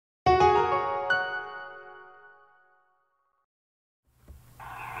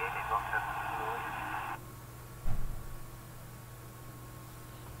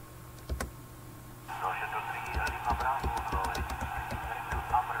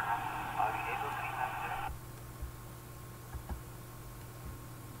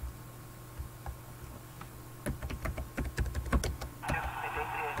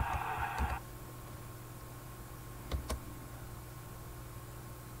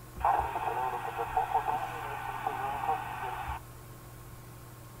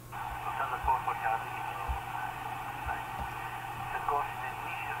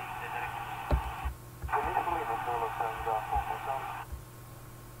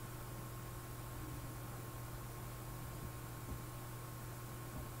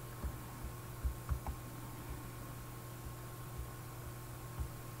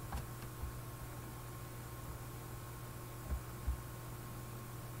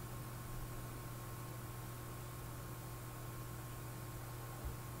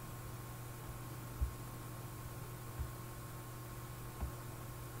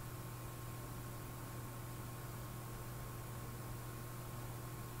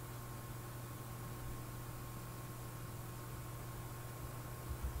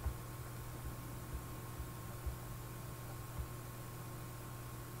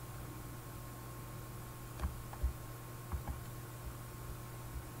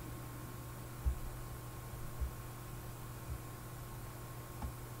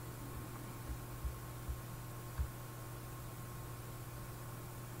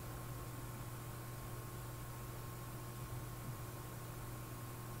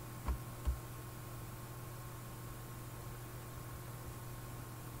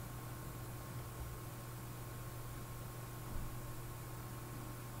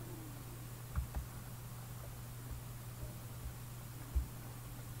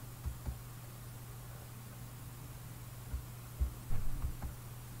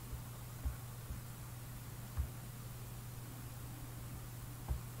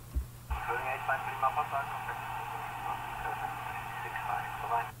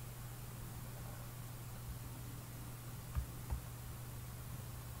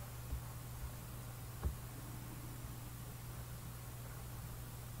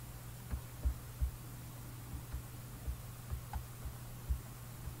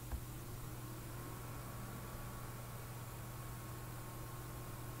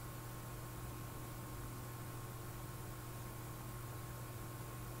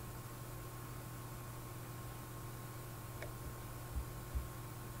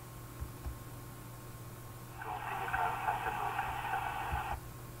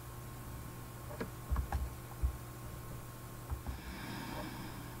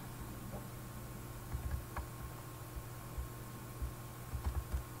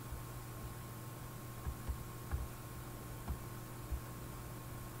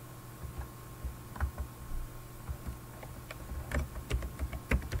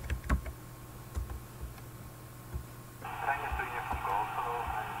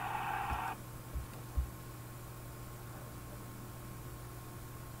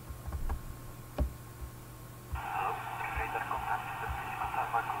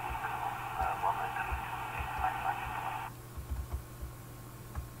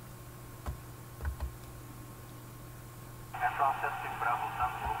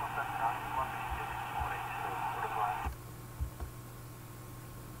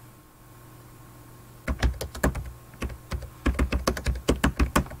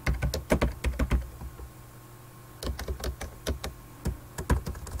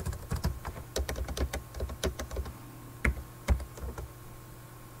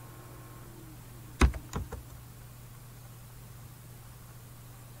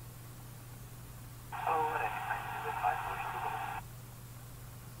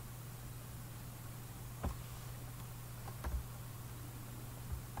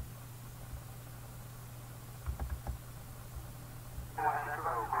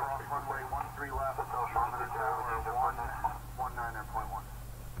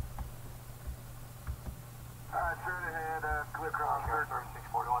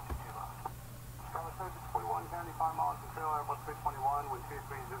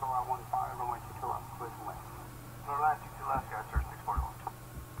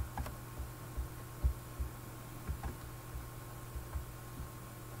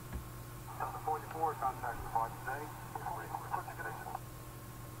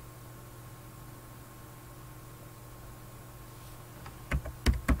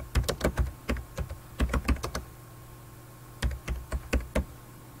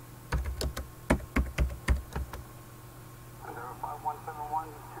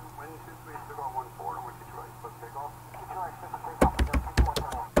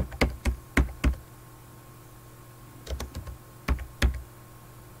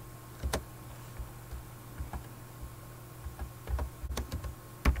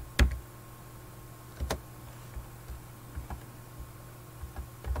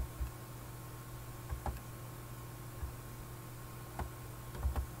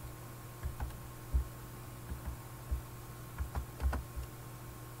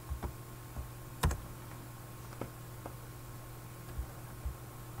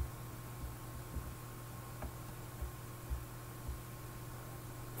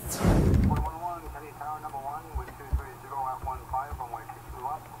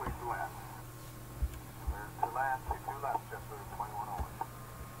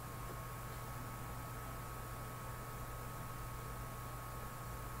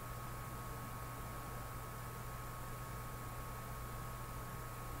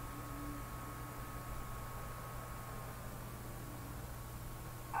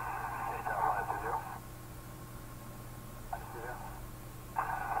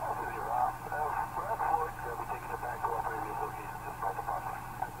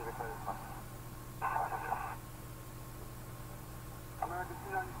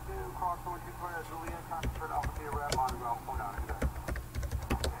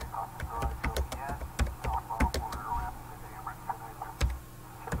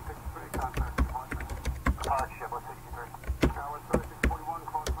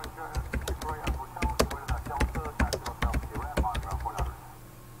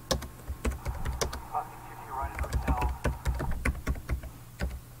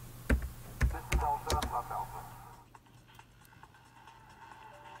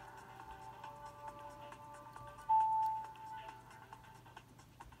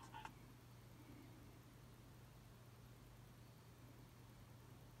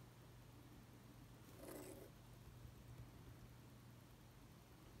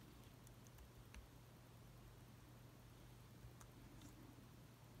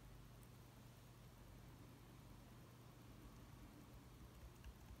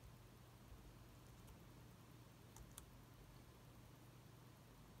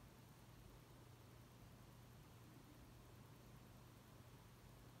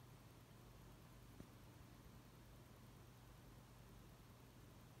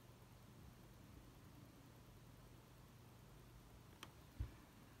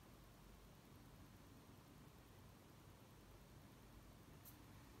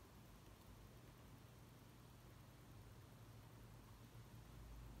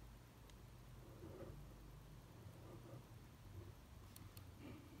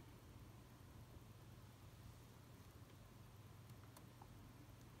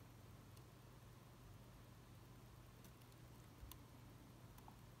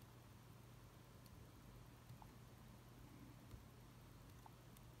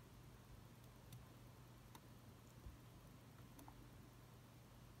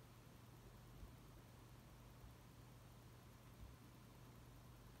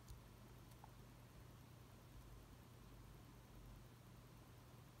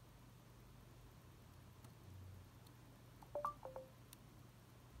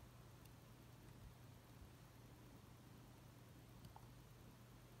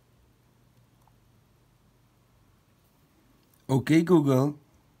Okay, Google.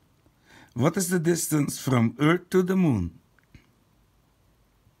 What is the distance from Earth to the moon?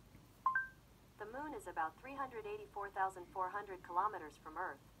 The moon is about 384,400 kilometers from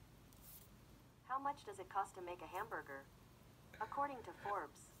Earth. How much does it cost to make a hamburger? According to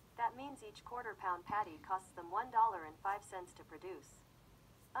Forbes, that means each quarter-pound patty costs them $1.05 to produce.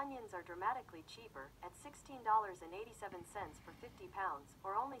 Onions are dramatically cheaper, at $16.87 for 50 pounds,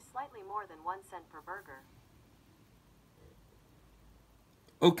 or only slightly more than 1 cent per burger.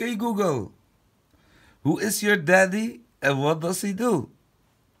 Okay, Google. Who is your daddy and what does he do?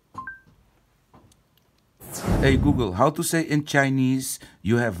 Hey, Google, how to say in Chinese,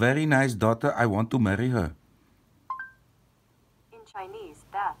 you have very nice daughter, I want to marry her? In Chinese,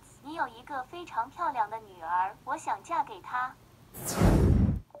 that's 你有一个非常漂亮的女儿，我想嫁给她。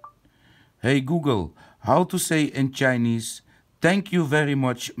 Hey, Google, how to say in Chinese, thank you very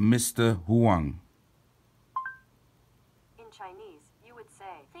much, Mr. Huang? In Chinese, you would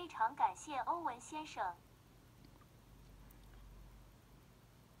say 非常感谢欧文先生。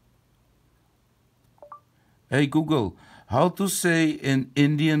 Hey, Google, how to say in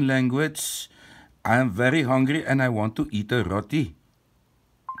Indian language, I am very hungry and I want to eat a roti?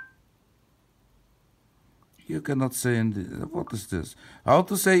 You cannot say in the, what is this? How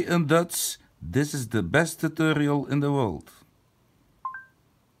to say in Dutch, this is the best tutorial in the world.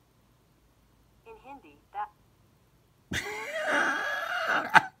 in Hindi, that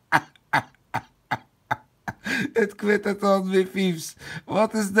It quit on me, thieves.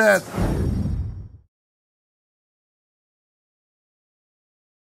 What is that?